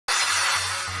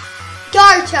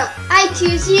Garchomp, I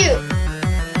choose you.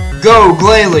 Go,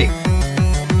 Glalie!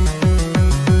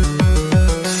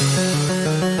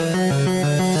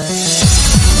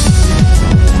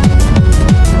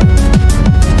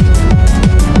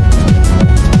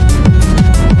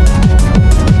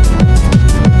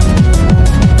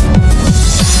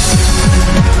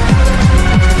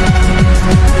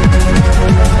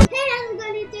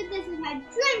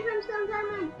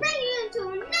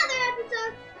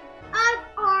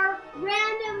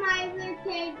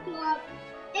 Cage Locke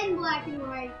in black and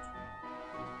white.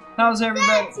 How's everybody?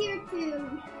 That's here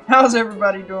too. How's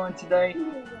everybody doing today?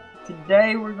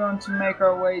 Today we're going to make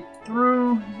our way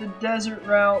through the desert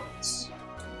routes,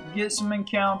 get some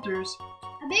encounters,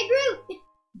 A big group.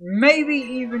 maybe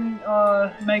even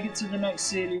make it to the next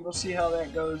city. We'll see how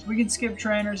that goes. We can skip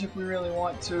trainers if we really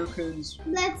want to, because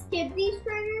Let's skip these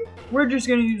trainers. we're just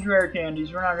going to use rare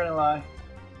candies. We're not going to lie.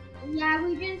 Yeah,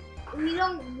 we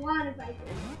don't want to fight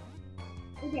them.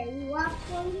 Okay, we walk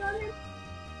slowly on him.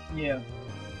 Yeah.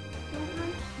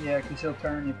 Yeah, because he'll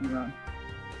turn if you run.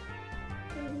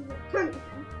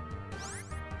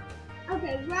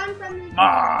 Okay, run from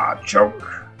the.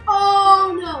 Choke!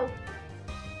 Oh no!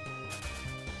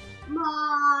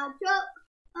 Choke!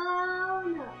 Oh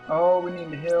no! Oh, we need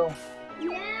to heal.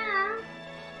 Yeah.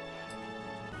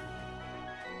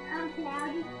 Okay,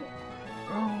 I'll just.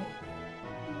 Oh.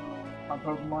 My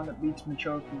Pokemon that beats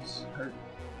Machoke is hurt.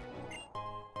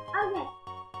 Okay.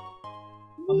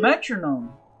 A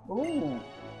metronome. Ooh.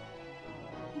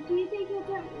 Do you think he'll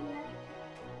turn me that?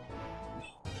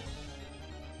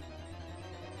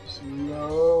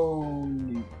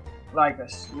 Slowly. Like a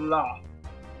sloth.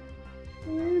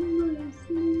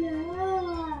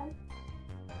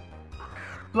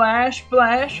 Flash,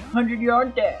 flash,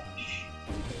 100-yard dash.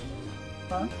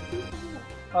 Huh?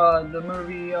 The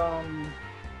movie,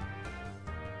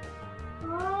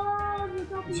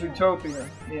 Zootopia.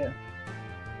 Yeah.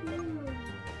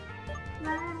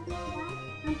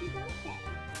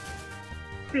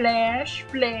 Flash,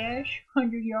 flash,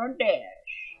 100-yard dash.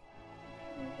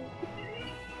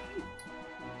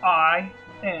 I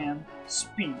am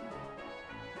speed.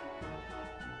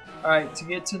 Alright, to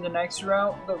get to the next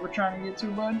route that we're trying to get to,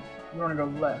 bud, you want to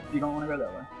go left. You don't want to go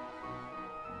that way.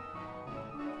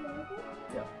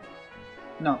 Yeah.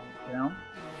 No, down.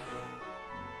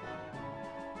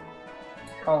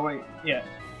 Oh, wait. Yeah.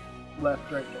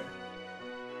 Left, right there.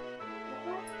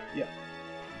 Yeah.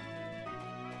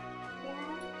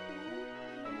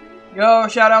 Yo,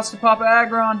 shout outs to Papa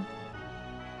Agron.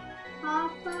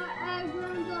 Papa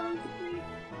Agron's on street.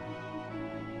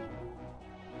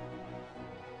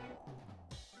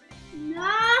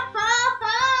 No!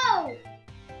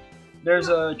 There's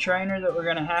a trainer that we're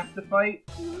gonna have to fight.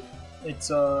 It's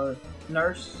a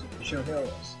nurse. She'll heal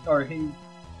us. Or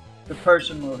the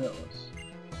person will heal us.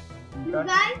 You Okay?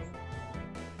 guys,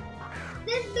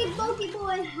 this big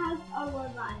Pokeball has a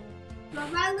revive. So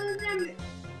if I lose him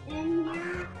in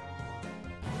here,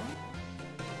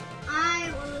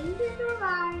 I will lose his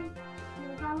revive.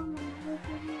 If I lose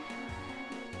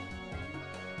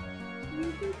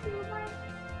his revive.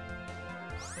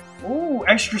 Ooh,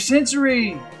 extra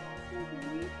sensory!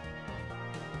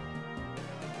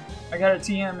 I got a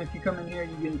TM. If you come in here,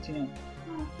 you get a TM.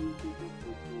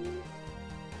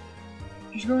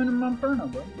 Just go into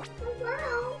Monferno, bro.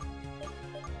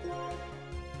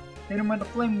 Hit him with a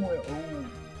flame wheel. Ooh.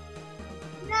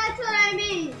 That's what I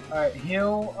mean. Alright,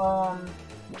 heal,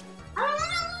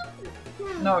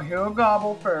 no, heal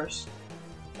Gobble first.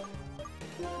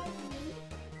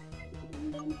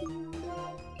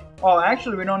 Oh,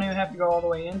 actually, we don't even have to go all the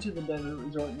way into the desert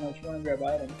resort unless you want to grab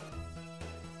items.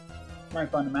 Might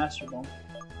find a Master Ball.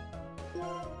 So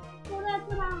that's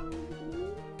what I want to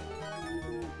do.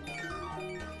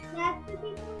 That's the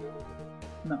people.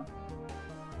 No.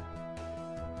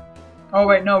 Oh,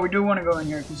 wait, no, we do want to go in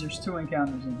here because there's 2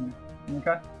 encounters in here.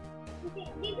 Okay?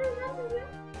 Okay, these are nothing here.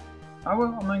 I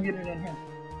will. I'm going to get it in here.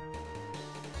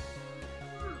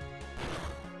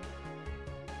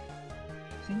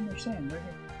 See, they're saying right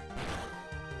here.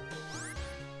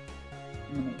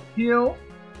 I'm going to heal.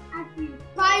 After you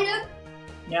fight him.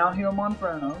 Now heal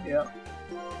Monferno, yep.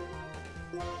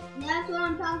 That's what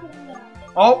I'm talking about.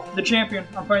 Oh, the champion.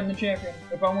 I'm fighting the champion.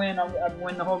 If I win, I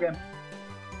win the whole game.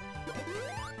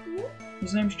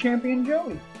 His name's Champion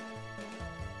Joey.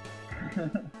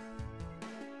 That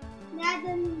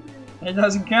doesn't do It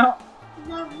doesn't count?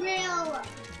 the real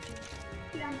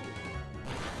champion.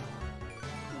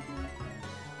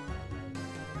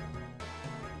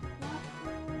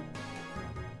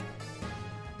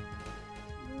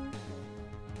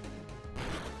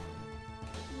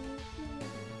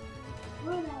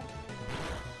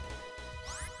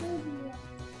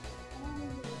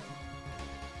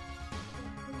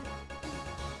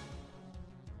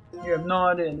 You have no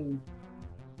idea, dude.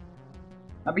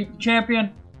 I beat the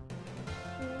champion.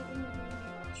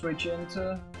 Switch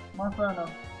into Marfano.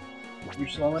 You're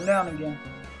slowing down again.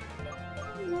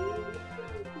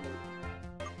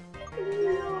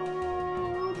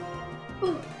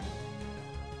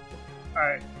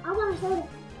 Alright.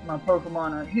 My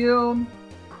Pokemon are healed.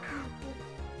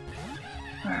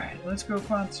 Alright, let's go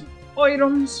find some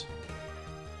items.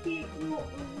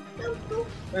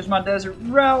 There's my desert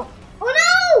route. Oh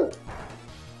no!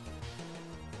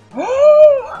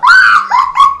 Oh!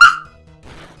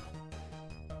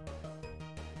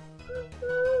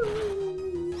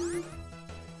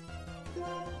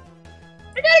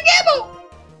 I got a Gibble!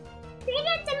 Bring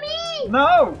it to me!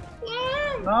 No!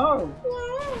 Yeah! No!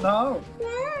 Yeah! No!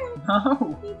 Yeah!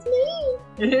 No! It's me!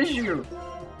 It is you!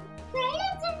 Bring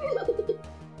it to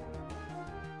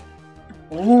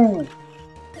me! Ooh!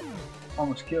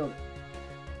 Almost killed it.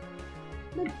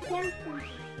 But there's some-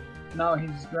 No,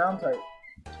 he's ground type.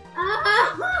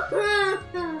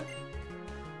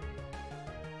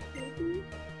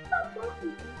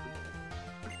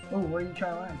 Oh, what are you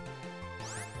trying to land?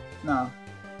 No.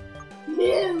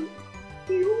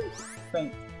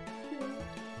 Faint.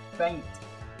 Faint.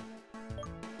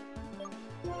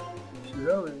 Shoot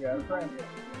over, you got a friend.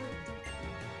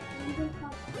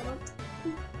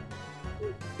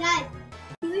 Dad,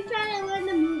 he was trying to learn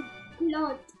the move.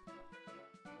 Not.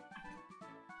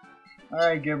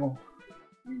 Alright, Gibble.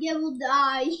 Gibble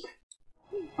die.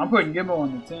 I'm putting Gibble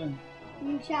on the team.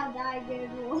 You shall die,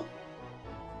 Gibble.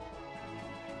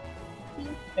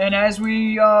 And as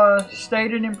we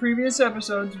stated in previous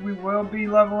episodes, we will be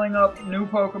leveling up new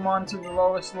Pokemon to the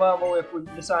lowest level if we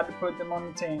decide to put them on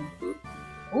the team.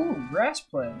 Ooh, Grass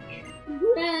Pledge.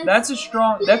 Yes.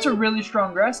 That's a really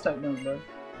strong Grass type move, though.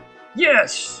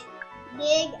 Yes!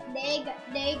 Dig, dig,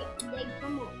 dig, dig for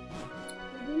more.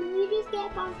 Didn't we just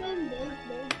get pumpkin? Dig,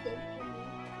 dig, dig for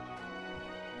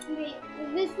more. Wait,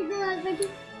 is this the girl that's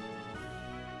like...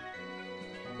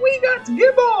 We got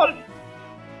Gibble!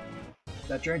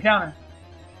 That's your encounter.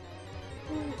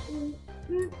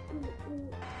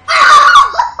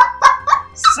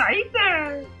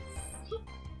 Scyther!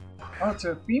 Oh, it's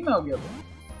a female Gibble.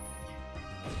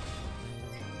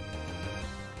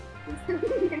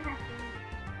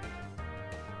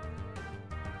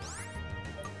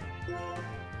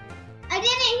 I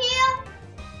didn't heal!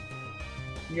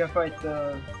 You gotta fight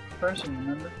the person,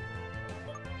 remember?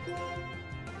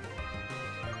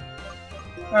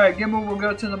 Alright, Gibble will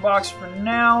go to the box for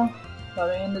now. By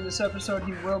the end of this episode,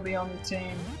 he will be on the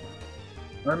team.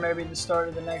 Or maybe the start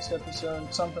of the next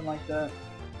episode, something like that.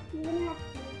 I'm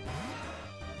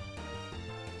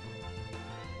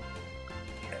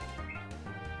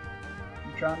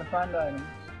trying to find items.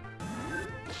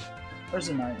 There's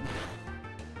an item.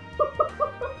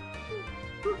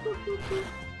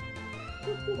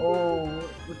 Oh,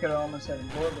 we could have almost had a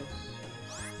Gorbis.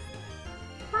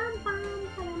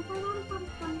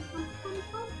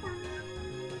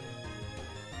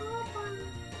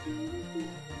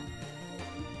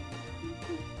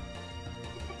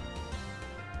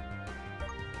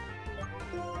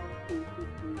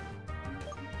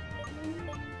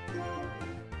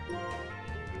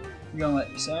 You gonna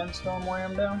let the sandstorm wear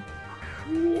him down?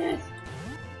 Yes.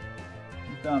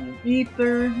 We found an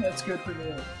ether. That's good for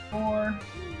the other 4.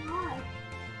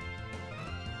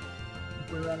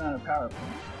 If we run out of power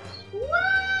points.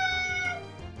 What?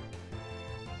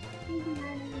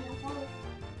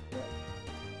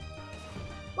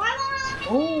 Why won't I?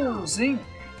 Oh, zinc.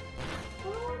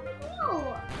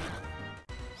 Oh,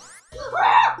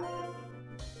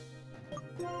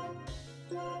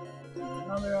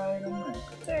 Another item right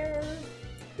there.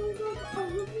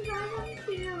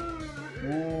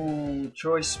 Ooh,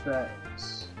 choice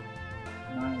specs.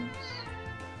 Nice.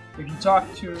 If you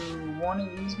talk to one of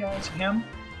these guys, him,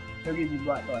 he'll give you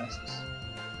black glasses.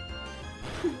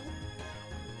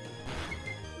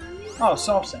 Oh,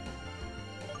 soft sand.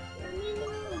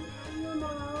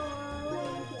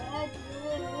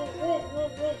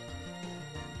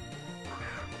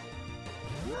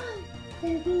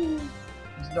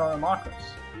 It's Darumacos.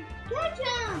 Catch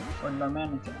him! Or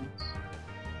Darmanitans.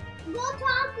 Go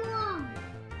talk to them!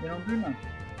 They don't do nothing.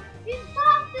 Just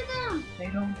talk to them! They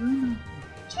don't do nothing.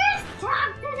 Just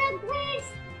talk to them, please!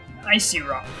 Icy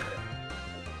Rock.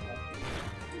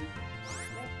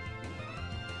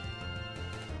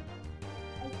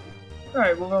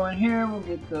 Alright, we'll go in here, we'll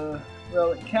get the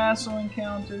Relic Castle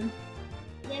encounter.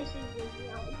 This is the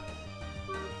road.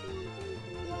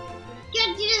 Get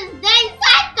to this dang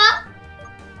cycle!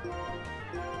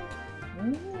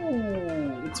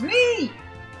 Ooh, it's me!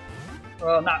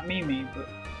 Well, not me, but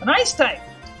an ice type!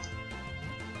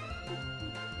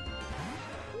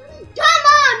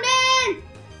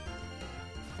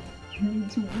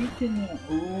 to weaken him.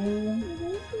 Ooh.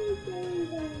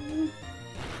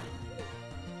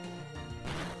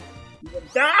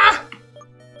 Ah!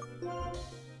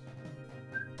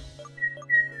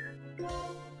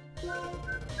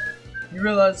 You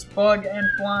realize bug and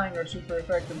flying are super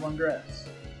effective on grass.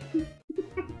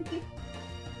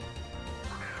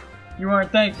 You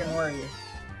weren't thinking, were you?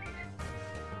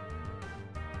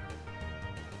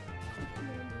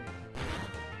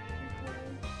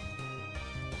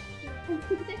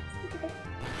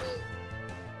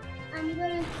 I'm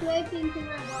gonna switch into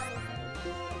my water.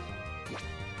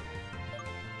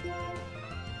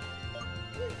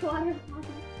 Water.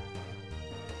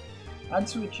 I'd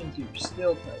switch into your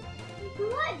steel type.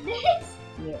 What? This?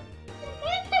 Yeah.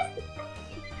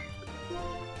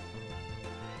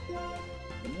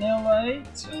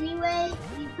 Vanillite. Anyway,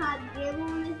 we caught Gable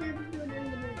in this episode and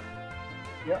the movie.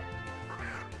 Yep.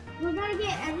 We're gonna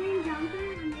get every jumper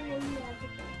and then we have to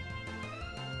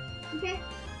okay?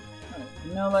 Alright,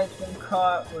 Vanillite's been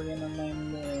caught. We're gonna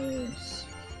name this.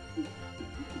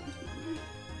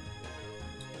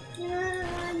 I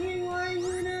just want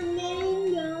you to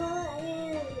mango.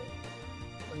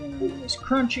 We're gonna name this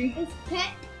Crunchy. Is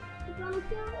Pet gonna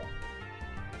kill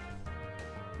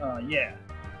it? Yeah.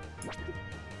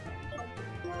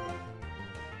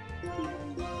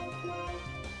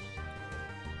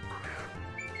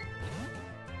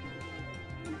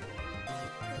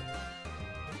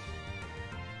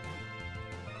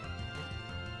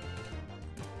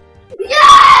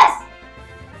 Yes!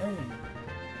 Hey.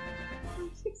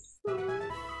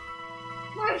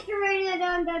 HydrAiden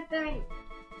down that thing.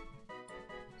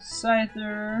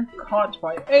 Scyther caught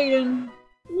by Aiden.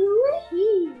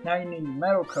 Wee-hee. Now you need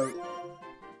Metal Coat.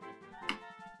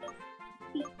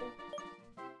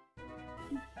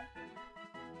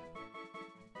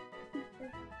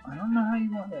 I don't know how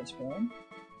you want that spelled.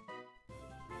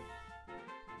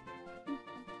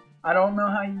 I don't know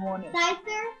how you want it.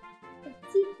 Scyther?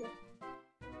 Pizza.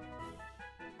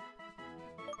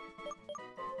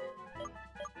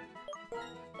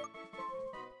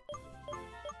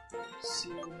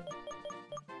 See.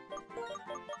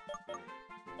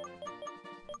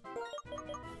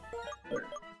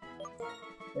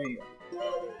 There you go.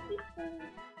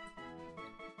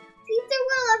 Pizza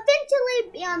will eventually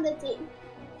be on the team.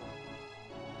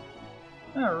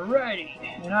 Alrighty,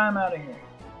 and I'm out of here.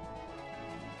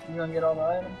 You gonna get all the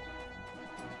items?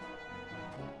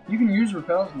 You can use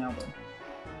repels now, though.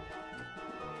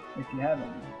 If you have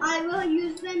any. I will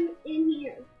use them in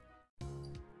here.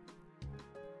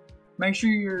 Make sure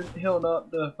you're healed up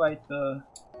to fight the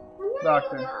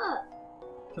doctor.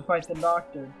 To fight the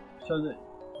doctor, so that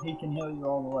he can heal you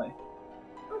all the way.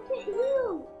 I can't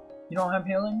heal. You don't have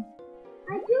healing?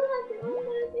 I do have to heal,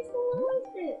 but I just don't want to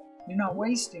waste it. You're not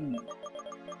wasting it.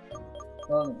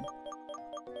 Well then.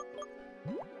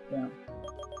 Down.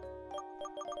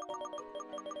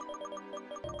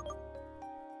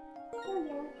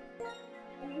 Okay.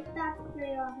 And it's that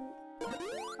straight off.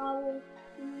 I will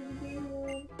need to get healed.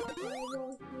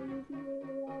 I will need to get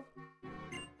healed.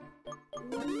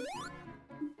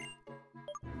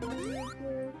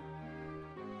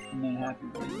 And then happy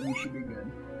for you. You should be good.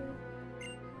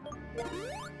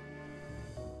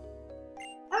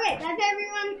 Okay, that's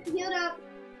everyone healed up.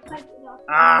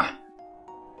 Ah!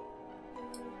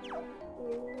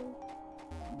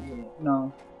 Yeah,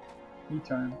 no. You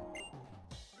turn.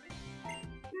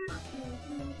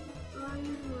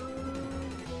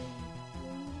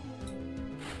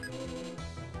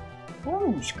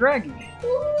 Ooh, Scraggy.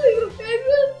 Oh, your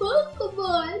favorite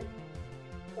Pokémon!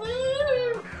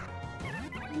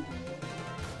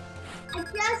 I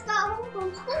just got home from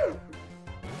school.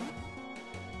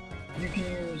 You can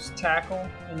use Tackle,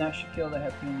 and that should kill the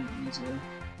Happy easily.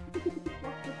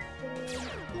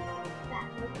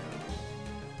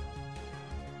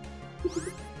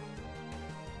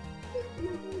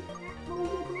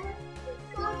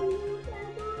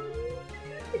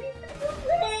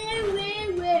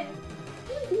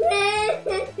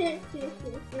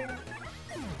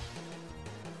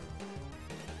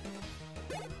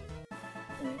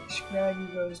 Scraggy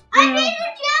goes down. I made you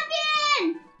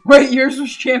champion! Wait, yours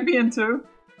was champion too?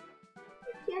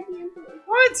 Champion 3.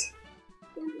 What?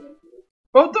 Champion 3.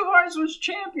 Both of ours was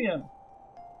champion.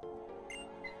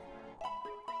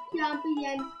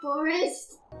 Champion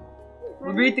Forest.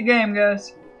 We beat the game,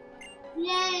 guys.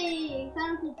 Yay!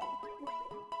 Found it.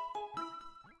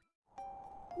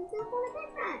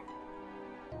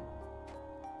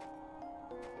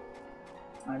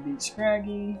 I beat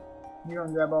Scraggy. You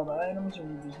gonna grab all the items, or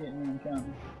you just getting your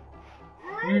encounter?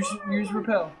 Use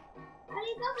repel. How do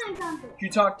you got my encounter? Did you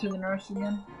talk to the nurse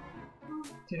again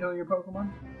to heal your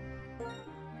Pokemon?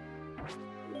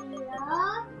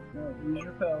 Alright, use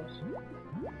your pals.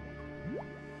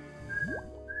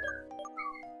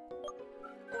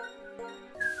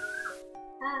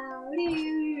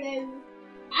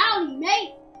 Howdy,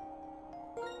 mate!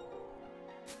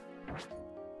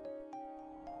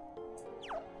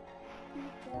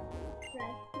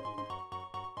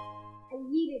 I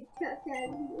need a truck out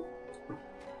of here.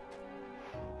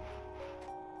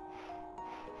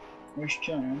 Where's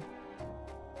Chan?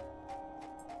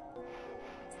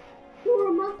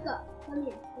 Kuramaka, come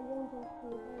here.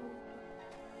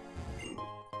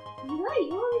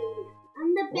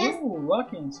 I'm the best. Ooh,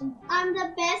 lucky instant. I'm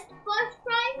the best bus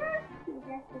driver.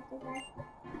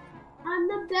 I'm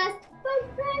the best bus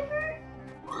driver.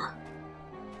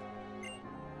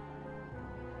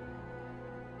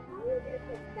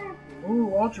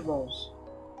 Ooh, Ultra Balls.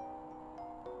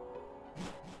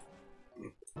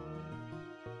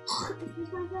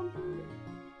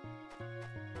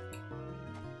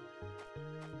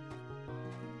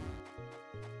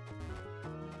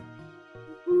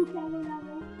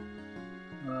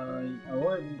 I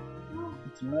wouldn't.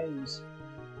 It's a maze.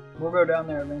 We'll go down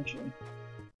there eventually.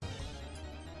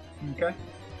 Okay?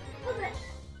 Okay.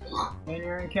 And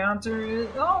your encounter is...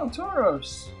 Oh,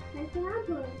 Tauros!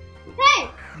 Hey!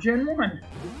 Gen 1! We're in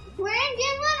Gen 1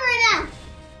 right now!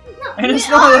 No, And a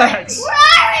Snorlax! We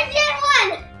are in Gen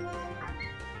 1!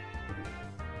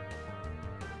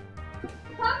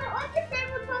 Comment, what's your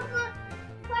favorite Pokemon?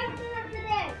 Question of the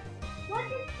day. What's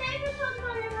your favorite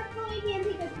Pokemon in Luigi and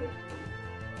Pikachu?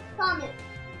 Comment.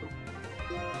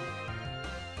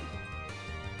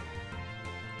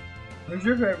 Who's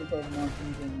your favorite Pokemon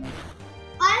from Gen 1?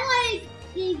 I like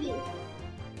Eevee.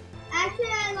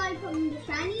 Actually, I like the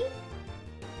shinies.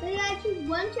 But if I choose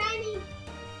one shiny,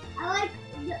 I like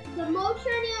the most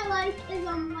shiny I like is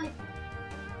like.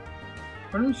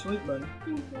 Put him to sleep, buddy.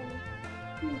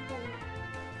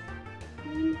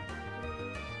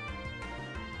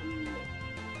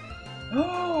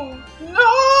 Oh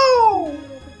no!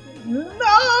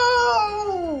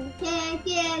 No! Kick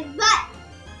his butt!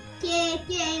 Kick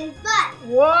his butt!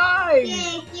 Why?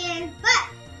 Kick his butt!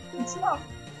 It's not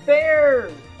fair!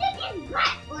 Kick his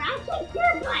butt! Or I'll kick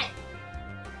your butt!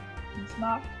 It's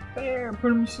not fair.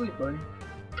 Put him to sleep, buddy.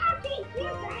 I'll kick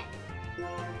your butt!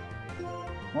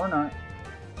 Or not.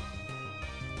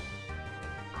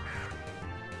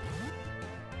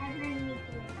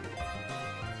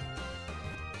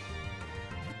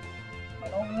 I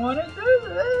don't want to do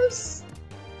this.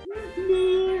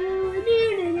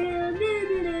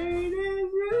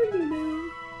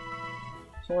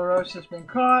 Tauros has been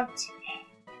caught.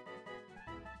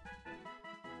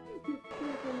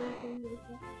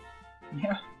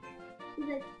 Yeah. He's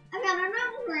like, I got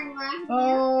another ring left.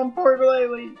 Oh, poor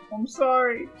Glalie. I'm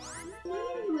sorry.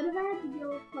 What if I had to deal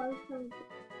with clothes from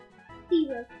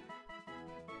T-Rose?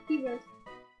 T-Rose.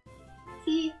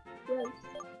 T-Rose.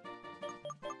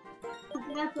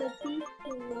 Did I put T?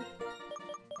 T-Rose.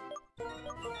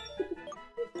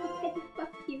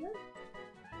 T-Rose?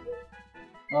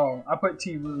 Oh, I put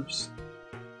T-Roos.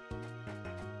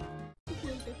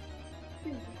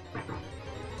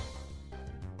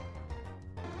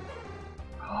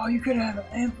 Oh, you could have an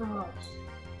Ampharos.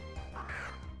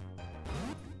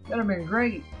 That'd have been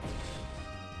great.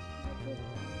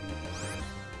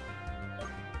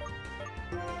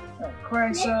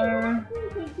 Chrysler.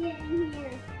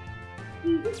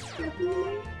 You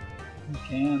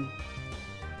can.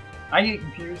 I get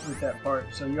confused with that part,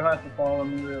 so you'll have to follow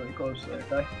me really closely,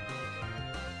 okay?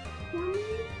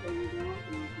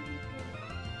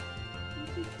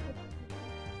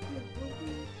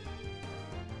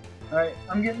 Alright,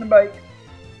 I'm getting the bike.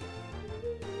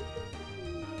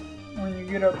 When you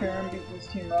get up here and beat this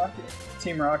Team Plasma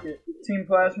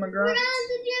We're Grunts. on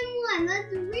to Gen 1.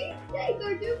 Let's retake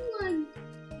our Gen 1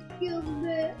 skills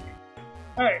back.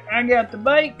 Alright, I got the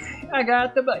bike. I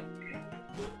got the bike.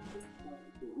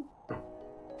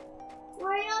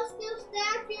 Why are y'all still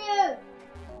statues?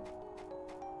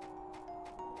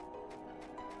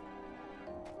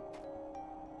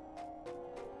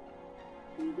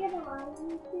 Can you get a lot of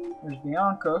these things? There's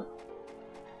Bianca.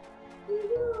 Can you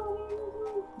get a lot of these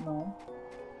things? No.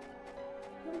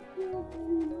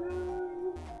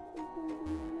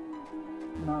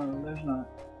 No, there's not.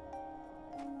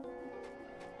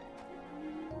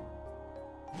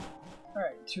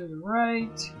 Alright, to the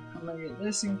right. I'm gonna get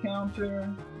this encounter.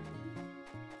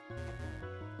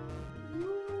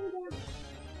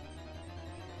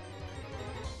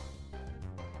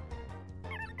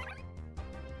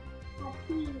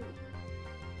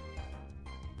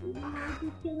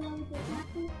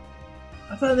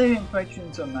 I thought they didn't fight you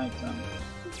until nighttime.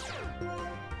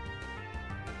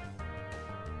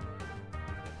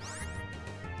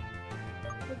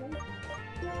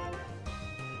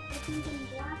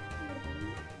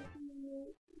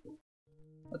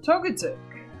 A Togetic.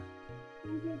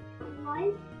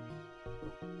 White.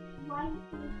 White.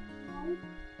 White.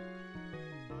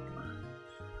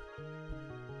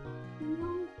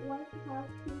 No, white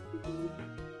house.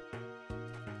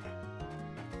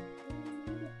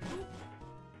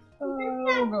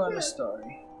 We're going to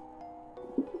Starry.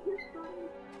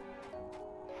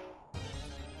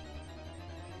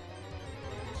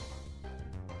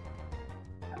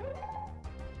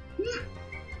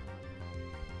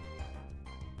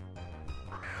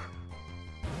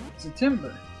 It's a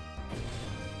Timber.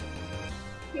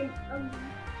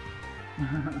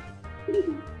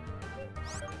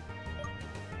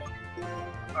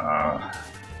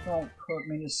 Don't put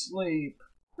me to sleep.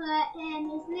 Put him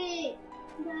to sleep.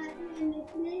 Put him to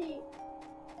sleep.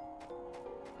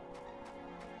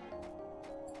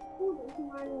 Ooh, there's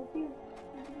Mario too.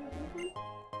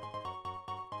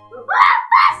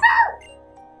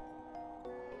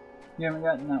 You haven't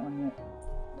gotten that one yet.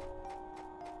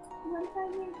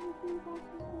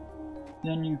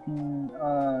 Then you can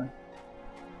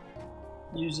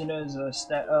use it as a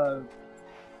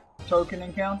token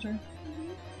encounter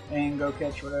and go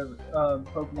catch whatever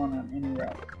Pokemon on any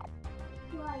route.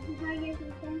 What? Did I get the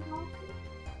same box?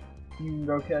 You can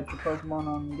go catch a Pokemon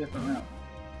on a different route.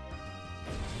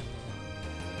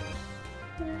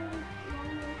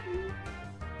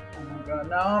 Oh my god,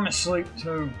 now I'm asleep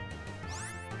too.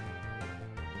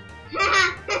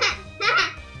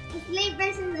 Asleep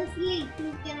versus asleep,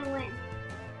 who's gonna win?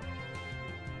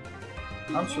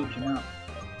 I'm switching out.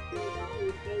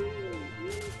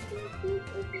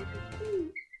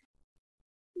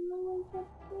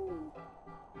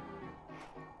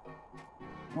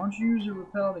 Why don't you use your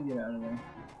repel to get out of there?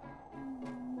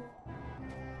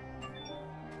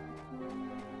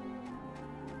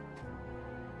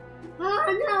 Oh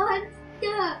no, I'm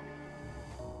stuck!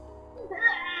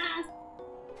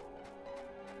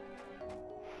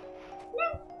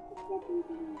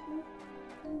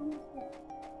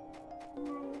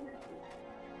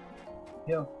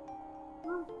 Hill.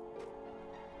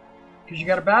 Because you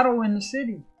got a battle in the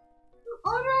city.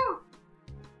 Oh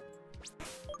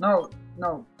no!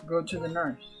 No, go to the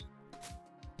nurse.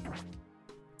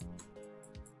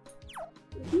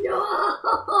 no!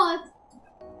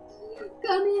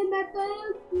 Come in my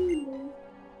phone.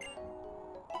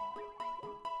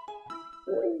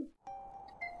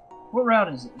 What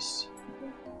route is this?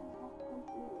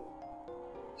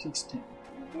 16.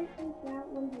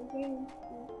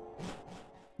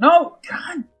 No!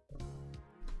 God!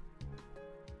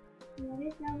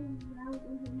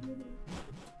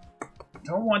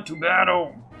 Don't want to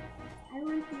battle. I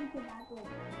want to battle.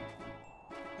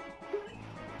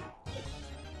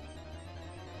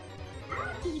 I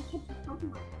want you to catch a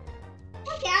Pokemon.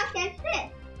 Okay, I'll catch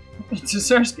this. It's a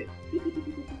Surskit.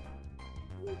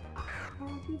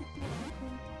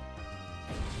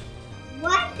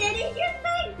 What did it just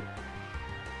think?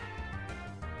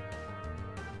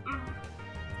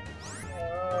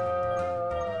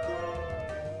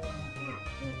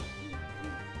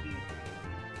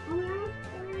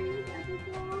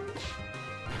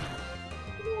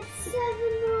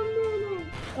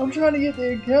 I'm trying to get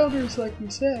the encounters like we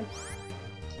said.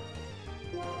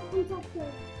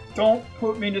 Don't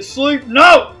put me to sleep.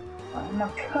 No! Oh my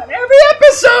god, every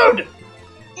episode!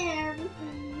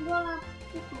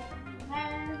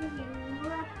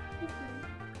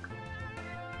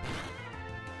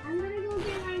 I'm gonna go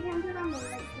get my encounter on the right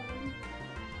side.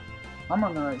 I'm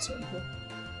on the right side.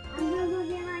 I'm gonna go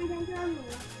get my encounter on the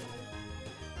left side.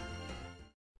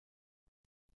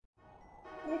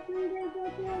 If we go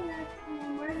to the left, and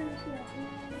then we're gonna switch.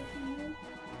 And then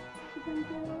come to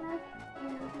the left, and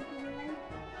then go to the right.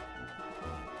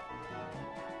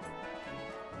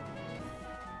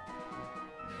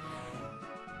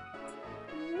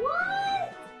 What?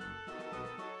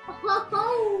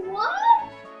 Oh,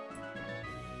 what?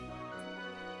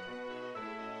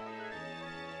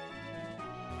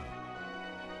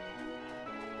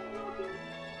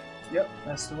 Yep,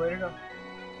 that's the way to go.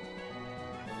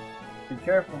 Be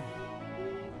careful.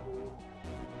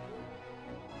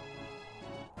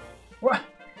 What?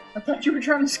 I thought you were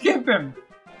trying to skip him.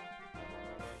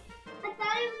 I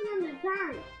thought it was gonna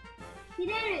turn. He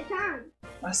didn't turn.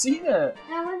 I see that.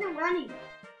 I wasn't running.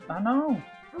 I know.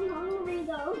 I'm hungry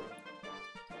though.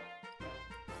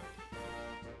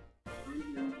 I'm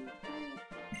hungry.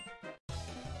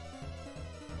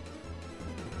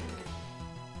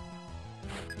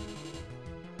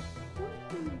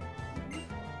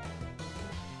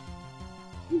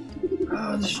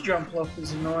 Oh, this jump up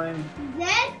is annoying. This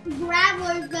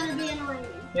graveler is gonna be annoying.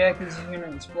 Yeah, because he's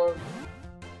gonna explode.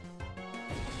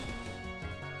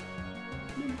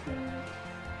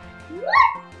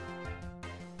 What?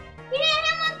 He didn't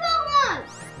hit my Pokemon!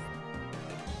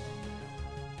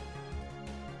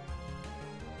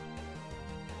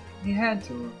 He had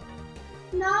to.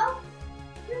 No.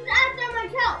 This is after my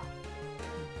help.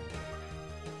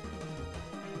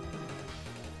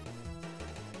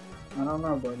 I don't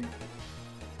know, buddy.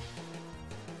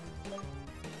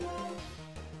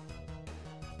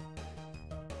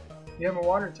 You have a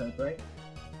water type, right?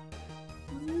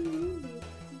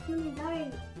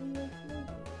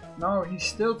 No, he's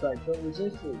still type. He'll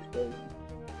resist the explosion.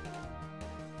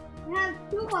 I have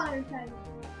 2 water types.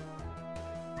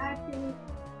 Actually,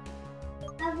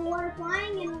 I have water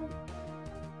flying and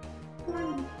I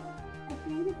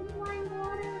think it's flying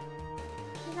water.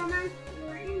 But I'm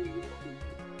actually in it.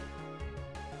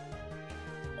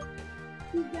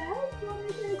 You guys want me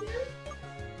to do?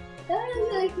 That is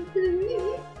like to me.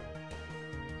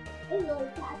 It's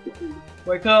like that.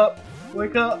 Wake up!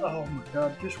 Wake up! Oh my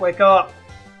god, just wake up!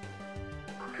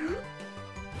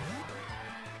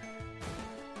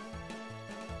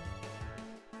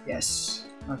 Yes.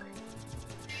 Okay.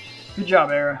 Good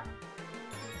job, Era.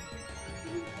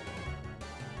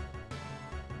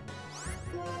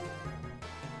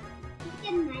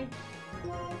 Good night.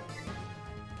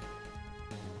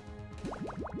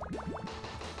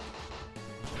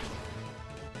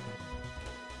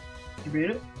 Did you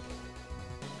beat it?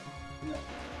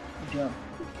 Good job.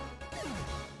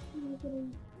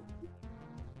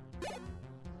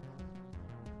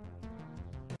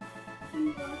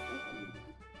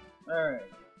 Alright,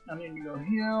 I need to go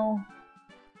heal.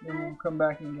 Then we'll come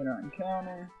back and get our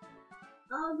encounter.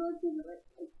 I'll go to the right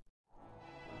place.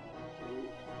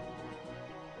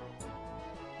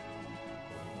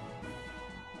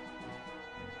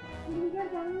 Did you get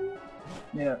that?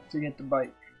 Yeah, to get the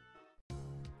bike.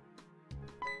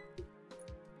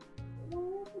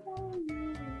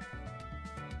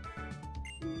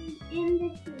 In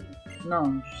this room. No,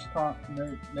 just talking.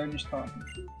 They're just talking.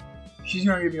 She's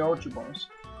gonna give you Ultra Balls.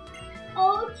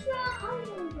 Ultra. I'm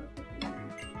gonna go to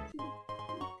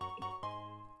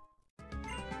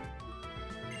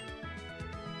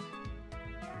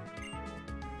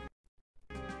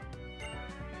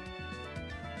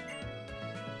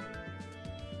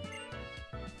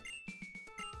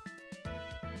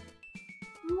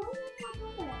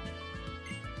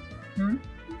Hmm?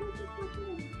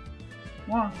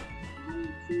 What? I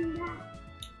haven't seen that.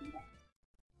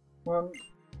 Well,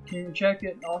 can you check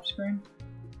it off screen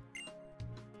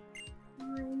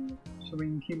so we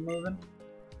can keep moving?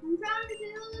 I'm trying to do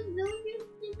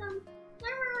some.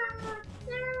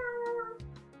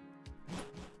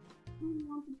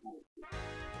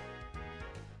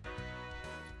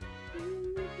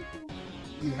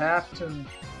 You have to.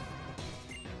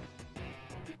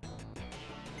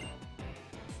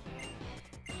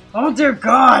 Oh dear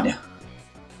God!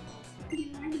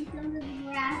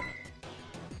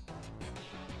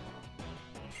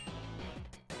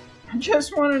 I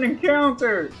just want an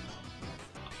encounter!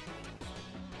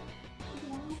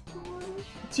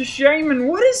 It's a shaman.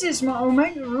 What is this, my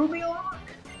Omega Ruby Lock?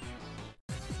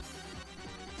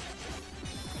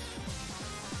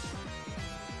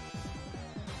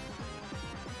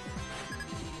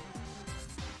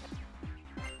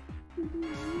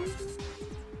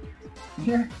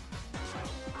 Here.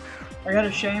 I got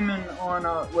a shaman on,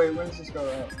 wait, when does this go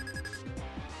out?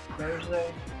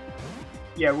 Thursday?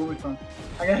 Yeah, we'll be fine.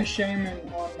 I got a shaman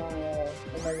on my,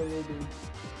 Omega Ruby.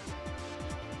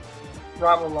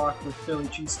 Bravo Lock with Philly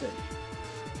cheesesteak.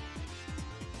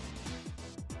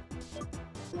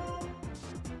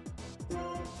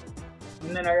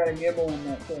 And then I got a Gibble in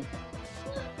that too.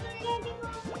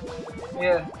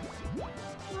 Yeah.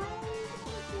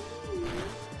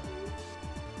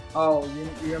 Oh,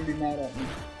 you're gonna be mad at me.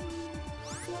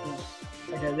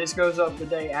 Okay, this goes up the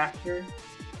day after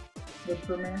the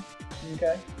premiere.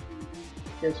 Okay?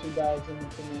 Guess who dies in the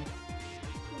premiere?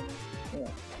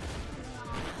 Yeah.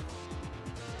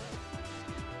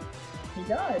 He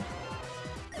died.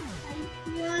 I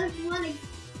just want to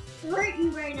hurt you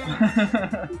right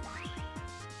now.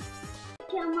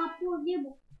 Kill my poor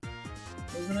Gibble.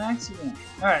 It was an accident.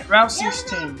 Alright, Route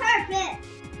 16. Perfect.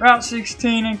 Route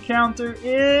 16 encounter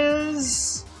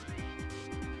is...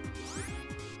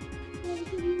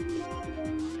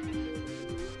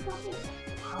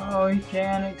 Oh, he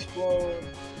can explode.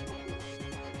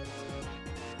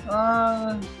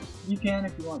 You can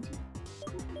if you want to.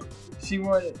 See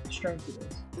what strength it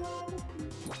is.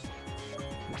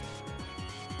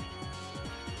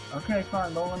 Okay,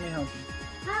 fine, don't let me help you.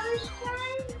 I was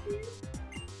trying to.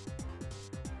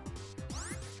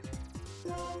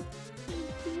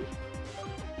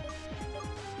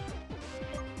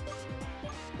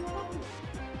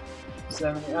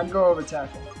 70. I'd go over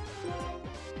tackle.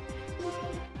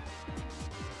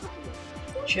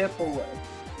 Chip away.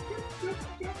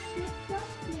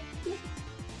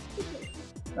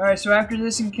 Alright, so after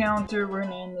this encounter, we're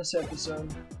gonna end this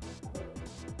episode.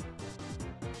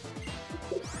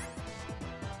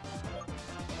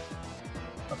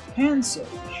 A Pansage.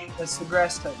 That's the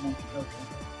grass type monkey. Okay.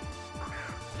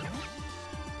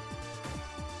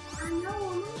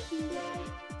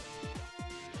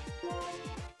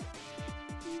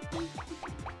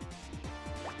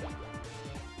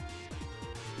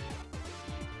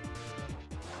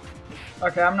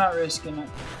 Okay, I'm not risking it.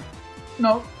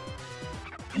 Nope.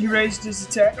 He raised his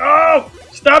attack. Oh!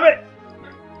 Stop it!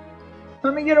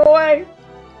 Let me get away!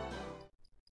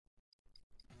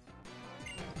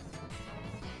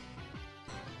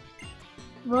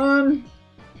 Run!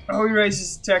 Oh, he raised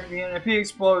his attack again. If he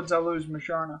explodes, I'll lose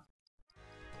Masharna.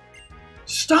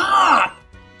 Stop!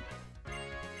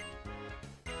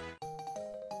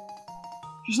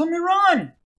 Just let me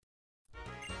run!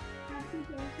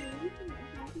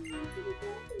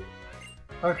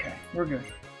 Okay, we're good.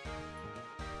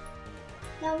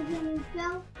 That was in his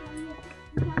belt.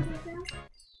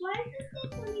 Why is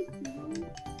this 22?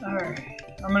 Alright,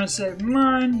 I'm gonna save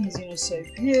mine. He's gonna save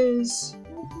his.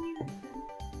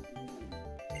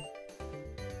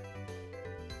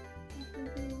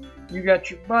 You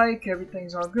got your bike.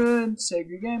 Everything's all good. Save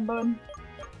your game, bud.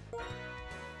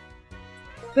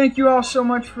 Thank you all so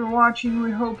much for watching. We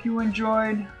hope you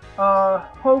enjoyed.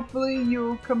 Hopefully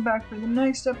you'll come back for the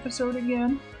next episode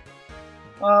again.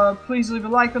 Please leave a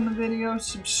like on the video.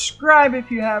 Subscribe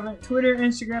if you haven't. Twitter,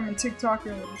 Instagram, and TikTok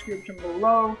are in the description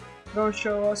below. Go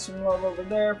show us some love over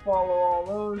there. Follow all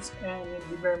those, and it'd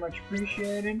be very much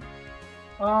appreciated.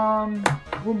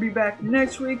 We'll be back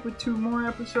next week with 2 more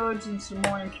episodes and some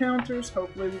more encounters.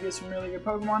 Hopefully we get some really good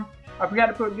Pokemon. I forgot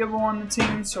to put Gibble on the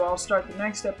team, so I'll start the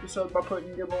next episode by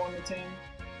putting Gibble on the team.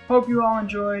 Hope you all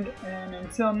enjoyed, and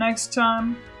until next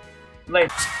time,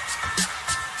 later.